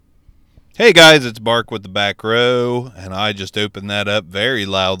Hey guys, it's Bark with the Back Row, and I just opened that up very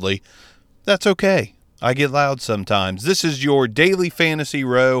loudly. That's okay. I get loud sometimes. This is your daily fantasy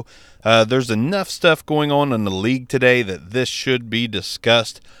row. There's enough stuff going on in the league today that this should be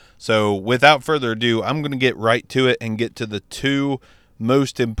discussed. So, without further ado, I'm going to get right to it and get to the two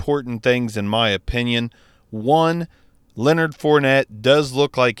most important things, in my opinion. One, Leonard Fournette does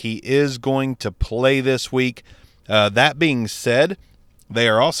look like he is going to play this week. That being said, they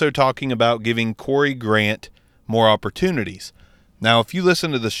are also talking about giving Corey Grant more opportunities. Now, if you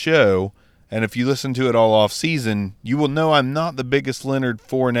listen to the show, and if you listen to it all off season, you will know I'm not the biggest Leonard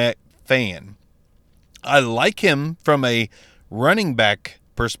Fournette fan. I like him from a running back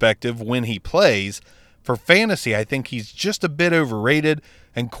perspective when he plays. For fantasy, I think he's just a bit overrated,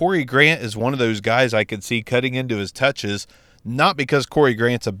 and Corey Grant is one of those guys I could see cutting into his touches, not because Corey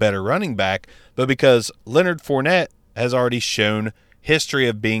Grant's a better running back, but because Leonard Fournette has already shown history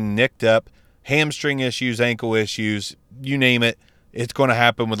of being nicked up, hamstring issues, ankle issues, you name it. It's going to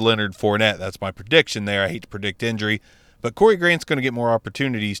happen with Leonard Fournette. That's my prediction there. I hate to predict injury. But Corey Grant's going to get more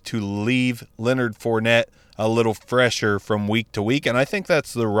opportunities to leave Leonard Fournette a little fresher from week to week, and I think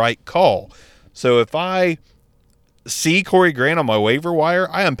that's the right call. So if I see Corey Grant on my waiver wire,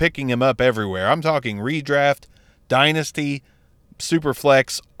 I am picking him up everywhere. I'm talking redraft, dynasty,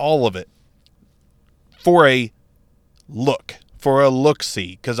 superflex, all of it for a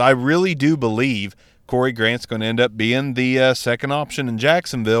look-see, because I really do believe Corey Grant's going to end up being the second option in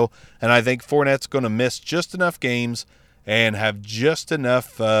Jacksonville, and I think Fournette's going to miss just enough games and have just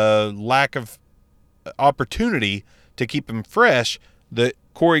enough lack of opportunity to keep him fresh that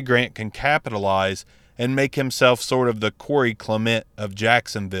Corey Grant can capitalize and make himself sort of the Corey Clement of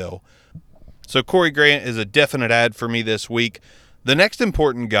Jacksonville. So Corey Grant is a definite add for me this week. The next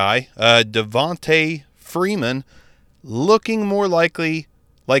important guy, Devontae Freeman, looking more likely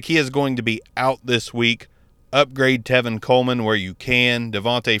like he is going to be out this week. Upgrade Tevin Coleman where you can.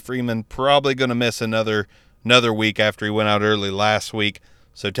 Devontae Freeman probably going to miss another week after he went out early last week.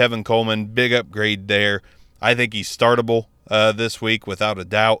 So Tevin Coleman, big upgrade there. I think he's startable this week without a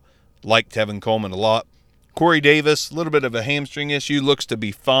doubt. Like Tevin Coleman a lot. Corey Davis, a little bit of a hamstring issue, looks to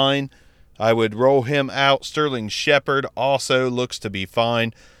be fine. I would roll him out. Sterling Shepard also looks to be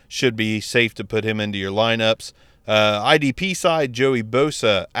fine. Should be safe to put him into your lineups. IDP side, Joey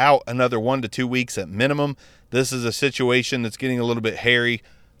Bosa out another 1 to 2 weeks at minimum. This is a situation that's getting a little bit hairy.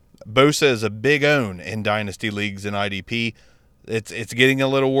 Bosa is a big own in dynasty leagues in IDP. It's getting a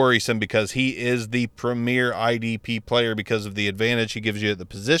little worrisome because he is the premier IDP player because of the advantage he gives you at the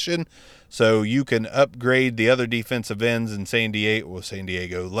position. So you can upgrade the other defensive ends in San Diego,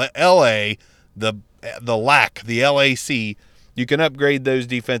 LA, the LAC. You can upgrade those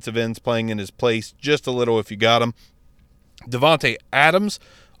defensive ends playing in his place just a little if you got them. Davante Adams,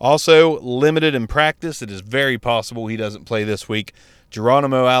 also limited in practice. It is very possible he doesn't play this week.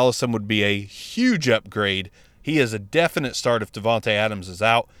 Geronimo Allison would be a huge upgrade. He is a definite start if Davante Adams is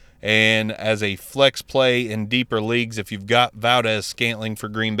out. And as a flex play in deeper leagues, if you've got Valdez-Scantling for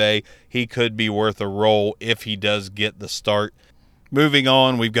Green Bay, he could be worth a roll if he does get the start. Moving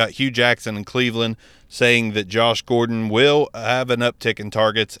on, we've got Hugh Jackson in Cleveland saying that Josh Gordon will have an uptick in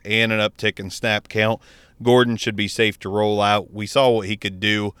targets and an uptick in snap count. Gordon should be safe to roll out. We saw what he could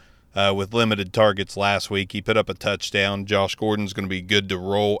do with limited targets last week. He put up a touchdown. Josh Gordon's going to be good to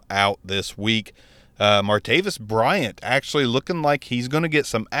roll out this week. Martavis Bryant actually looking like he's going to get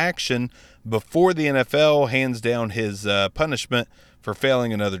some action before the NFL hands down his punishment for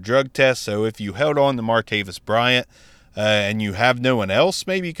failing another drug test. So if you held on to Martavis Bryant and you have no one else,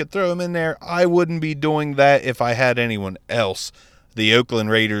 maybe you could throw him in there. I wouldn't be doing that if I had anyone else. The Oakland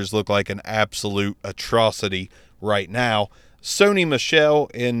Raiders look like an absolute atrocity right now. Sony Michel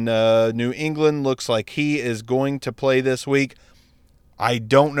in New England looks like he is going to play this week. I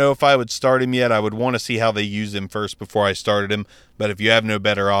don't know if I would start him yet. I would want to see how they use him first before I started him. But if you have no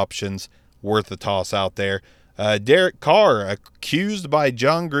better options, worth a toss out there. Derek Carr, accused by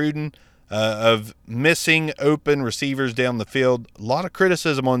John Gruden of missing open receivers down the field. A lot of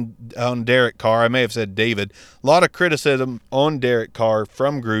criticism on Derek Carr. I may have said David. A lot of criticism on Derek Carr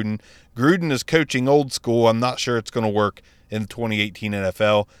from Gruden. Gruden is coaching old school. I'm not sure it's going to work in the 2018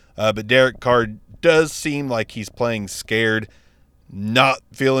 NFL. But Derek Carr does seem like he's playing scared. Not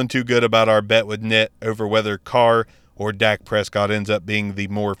feeling too good about our bet with Nit over whether Carr or Dak Prescott ends up being the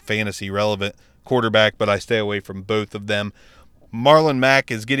more fantasy relevant quarterback, but I stay away from both of them. Marlon Mack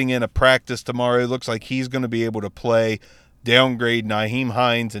is getting in a practice tomorrow. It looks like he's going to be able to play. Downgrade Nyheim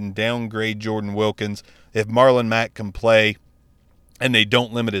Hines and downgrade Jordan Wilkins. If Marlon Mack can play and they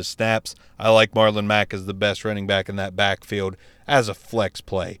don't limit his snaps, I like Marlon Mack as the best running back in that backfield as a flex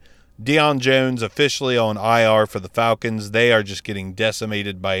play. Deion Jones officially on IR for the Falcons. They are just getting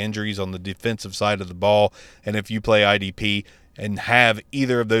decimated by injuries on the defensive side of the ball. And if you play IDP and have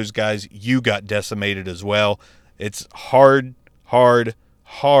either of those guys, you got decimated as well. It's hard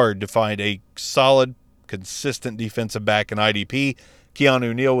to find a solid, consistent defensive back in IDP.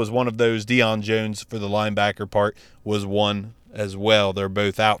 Keanu Neal was one of those. Deion Jones, for the linebacker part, was one as well. They're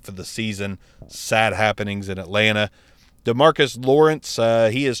both out for the season. Sad happenings in Atlanta. DeMarcus Lawrence,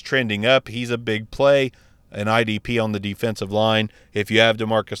 he is trending up. He's a big play, an IDP on the defensive line. If you have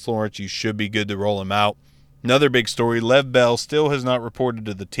DeMarcus Lawrence, you should be good to roll him out. Another big story, Lev Bell still has not reported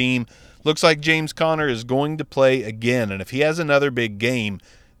to the team. Looks like James Conner is going to play again, and if he has another big game,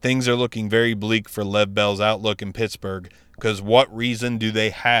 things are looking very bleak for Lev Bell's outlook in Pittsburgh, because what reason do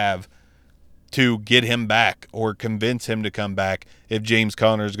they have to get him back or convince him to come back if James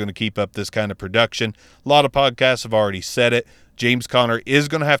Conner is going to keep up this kind of production? A lot of podcasts have already said it. James Conner is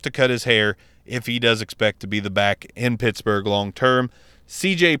going to have to cut his hair if he does expect to be the back in Pittsburgh long term.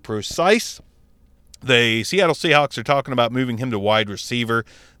 CJ Prosise, the Seattle Seahawks are talking about moving him to wide receiver.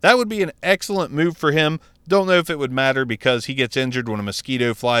 That would be an excellent move for him. Don't know if it would matter because he gets injured when a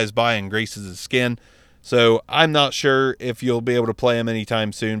mosquito flies by and graces his skin. So I'm not sure if you'll be able to play him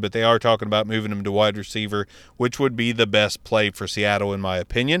anytime soon, but they are talking about moving him to wide receiver, which would be the best play for Seattle in my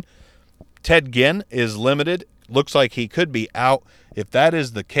opinion. Ted Ginn is limited. Looks like he could be out. If that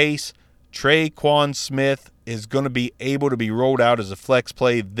is the case, Tre'Quan Smith is going to be able to be rolled out as a flex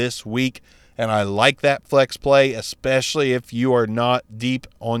play this week, and I like that flex play, especially if you are not deep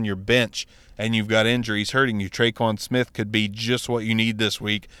on your bench and you've got injuries hurting you. Tre'Quan Smith could be just what you need this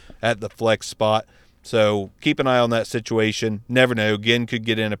week at the flex spot. So keep an eye on that situation. Never know. Ginn could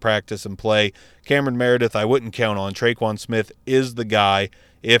get into practice and play. Cameron Meredith, I wouldn't count on. Tre'Quan Smith is the guy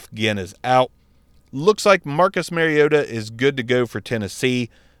if Ginn is out. Looks like Marcus Mariota is good to go for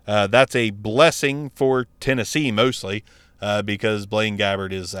Tennessee. That's a blessing for Tennessee mostly because Blaine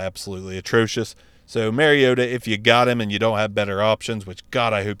Gabbert is absolutely atrocious. So Mariota, if you got him and you don't have better options, which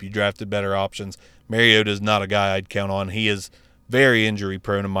God, I hope you drafted better options, Mariota is not a guy I'd count on. He is very injury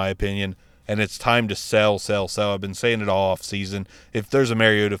prone in my opinion. And it's time to sell. I've been saying it all off season. If there's a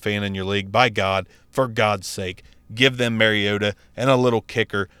Mariota fan in your league, by God, for God's sake, give them Mariota and a little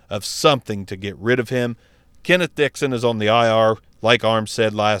kicker of something to get rid of him. Kenneth Dixon is on the IR. Like Arms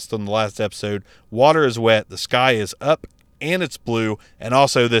said on the last episode, water is wet, the sky is up, and it's blue. And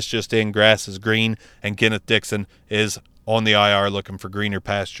also this just in, grass is green, and Kenneth Dixon is on the IR looking for greener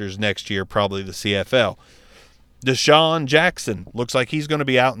pastures next year, probably the CFL. Deshaun Jackson looks like he's going to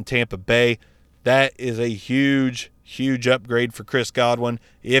be out in Tampa Bay. That is a huge upgrade for Chris Godwin.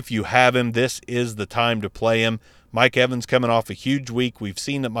 If you have him, this is the time to play him. Mike Evans coming off a huge week. We've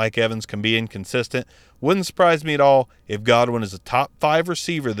seen that Mike Evans can be inconsistent. Wouldn't surprise me at all if Godwin is a top 5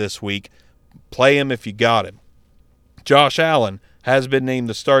 receiver this week. Play him if you got him. Josh Allen has been named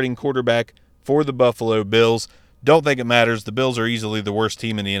the starting quarterback for the Buffalo Bills. Don't think it matters. The Bills are easily the worst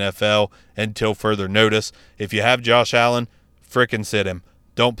team in the NFL until further notice. If you have Josh Allen, frickin' sit him.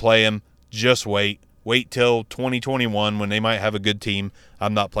 Don't play him. Just wait. Wait till 2021 when they might have a good team.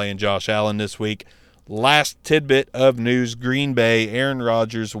 I'm not playing Josh Allen this week. Last tidbit of news, Green Bay, Aaron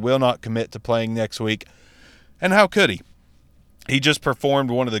Rodgers will not commit to playing next week. And how could he? He just performed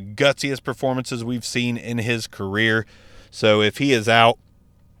one of the gutsiest performances we've seen in his career. So if he is out,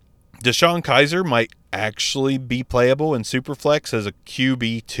 Deshaun Kaiser might actually be playable in Superflex as a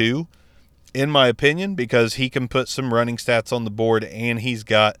QB2, in my opinion, because he can put some running stats on the board and he's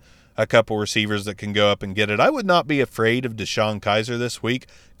got a couple receivers that can go up and get it. I would not be afraid of Deshaun Kaiser this week.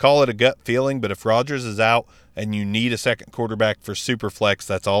 Call it a gut feeling, but if Rodgers is out and you need a second quarterback for Superflex,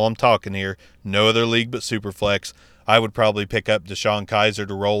 that's all I'm talking here. No other league but Superflex. I would probably pick up Deshaun Kaiser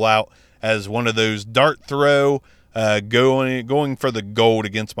to roll out as one of those dart throw, going for the gold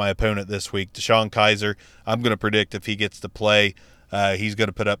against my opponent this week. Deshaun Kaiser, I'm going to predict if he gets to play, he's going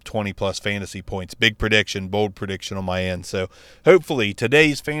to put up 20-plus fantasy points. Big prediction, bold prediction on my end. So hopefully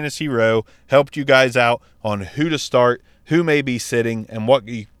today's Fantasy Row helped you guys out on who to start, who may be sitting, and what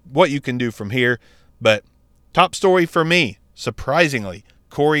you can do from here. But top story for me, surprisingly,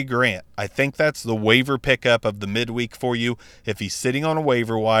 Corey Grant. I think that's the waiver pickup of the midweek for you. If he's sitting on a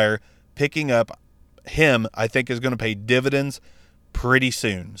waiver wire, picking up him, I think, is going to pay dividends pretty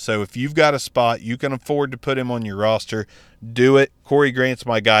soon. So if you've got a spot, you can afford to put him on your roster, do it. Corey Grant's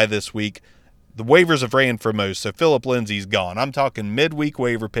my guy this week. The waivers have ran for most, so Phillip Lindsay's gone. I'm talking midweek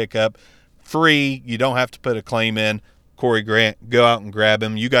waiver pickup, free. You don't have to put a claim in. Corey Grant, go out and grab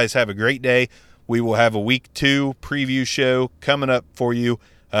him. You guys have a great day. We will have a week 2 preview show coming up for you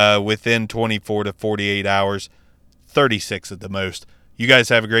within 24 to 48 hours, 36 at the most. You guys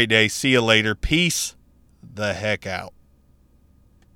have a great day. See you later. Peace the heck out.